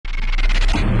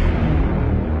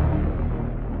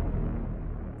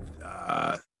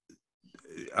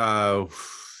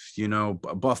You know,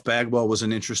 Buff Bagwell was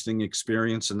an interesting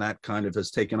experience, and that kind of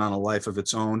has taken on a life of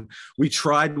its own. We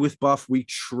tried with Buff. We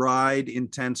tried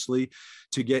intensely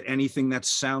to get anything that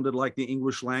sounded like the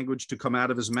English language to come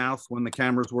out of his mouth when the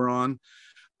cameras were on.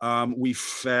 We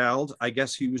failed. I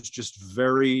guess he was just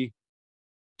very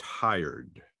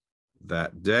tired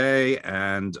that day,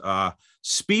 and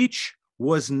speech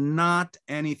was not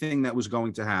anything that was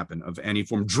going to happen of any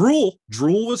form. Drool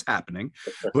was happening,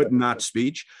 but not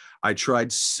speech. I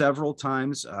tried several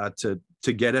times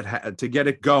to get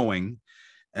it going,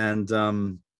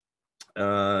 and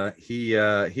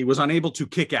he was unable to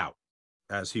kick out,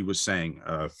 as he was saying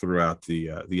throughout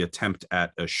the attempt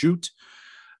at a shoot.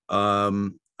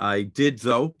 I did,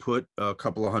 though, put a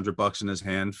couple of $100 in his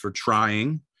hand for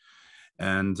trying,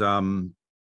 and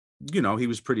you know, he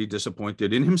was pretty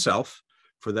disappointed in himself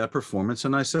for that performance.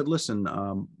 And I said, listen,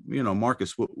 you know,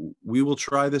 Marcus, we will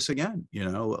try this again. You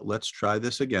know, let's try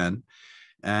this again.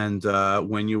 And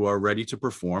when you are ready to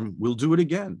perform, we'll do it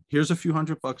again. Here's a few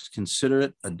 $100. Consider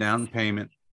it a down payment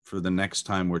for the next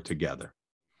time we're together.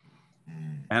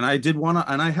 And I did want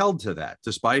to, and I held to that,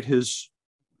 despite his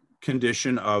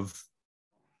condition of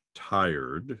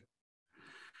tired.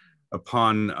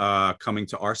 Upon coming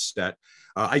to our set,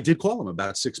 I did call him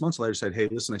about 6 months later, said, hey,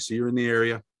 listen, I see you're in the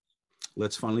area.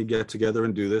 Let's finally get together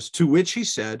and do this. To which he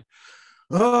said,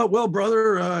 oh, well,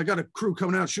 brother, I got a crew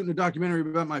coming out shooting a documentary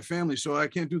about my family, so I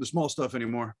can't do the small stuff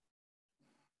anymore.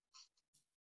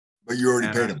 But you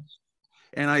already paid him.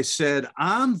 And I said,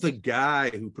 I'm the guy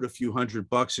who put a few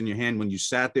 $100 in your hand when you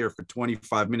sat there for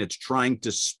 25 minutes trying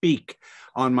to speak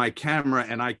on my camera,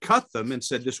 and I cut them and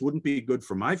said, this wouldn't be good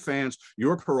for my fans,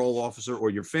 your parole officer, or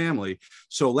your family.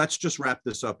 So let's just wrap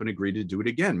this up and agree to do it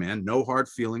again, man. No hard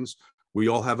feelings. We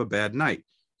all have a bad night.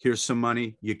 Here's some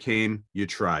money. You came, you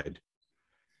tried.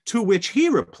 To which he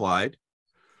replied,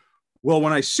 well,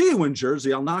 when I see you in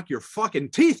Jersey, I'll knock your fucking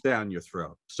teeth down your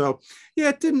throat. So yeah,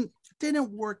 it didn't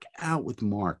work out with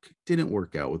Mark. But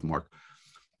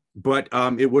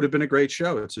it would have been a great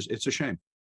show. It's a shame.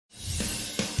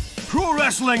 Pro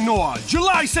Wrestling Noah,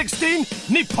 July 16,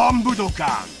 Nippon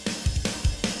Budokan.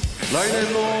 来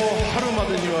年の春ま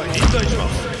でには引退しま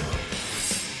す。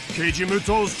Keiji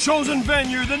Muto's chosen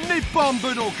venue, the Nippon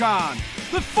Budokan,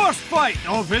 the first fight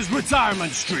of his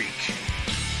retirement streak.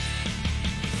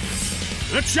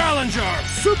 The challenger,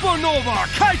 Supernova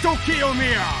Kaito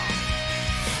Kiyomiya.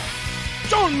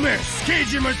 Don't miss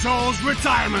Keiji Muto's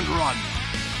retirement run.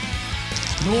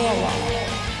 Noah wa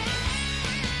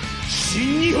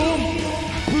Shin-Nihon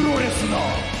Pro Wrestling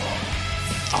no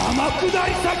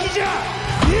amakudari saki ja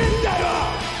ien da yo.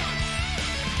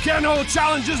 Keno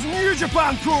challenges New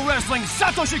Japan Pro Wrestling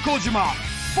Satoshi Kojima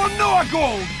for Noah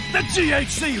Gold, the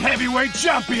GHC Heavyweight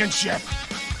Championship.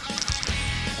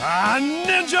 And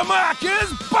Ninja Mac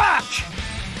is back!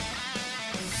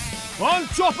 On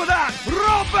top of that,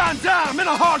 Rob Van Dam in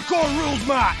a hardcore rules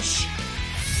match.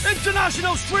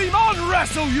 International stream on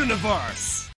Wrestle Universe.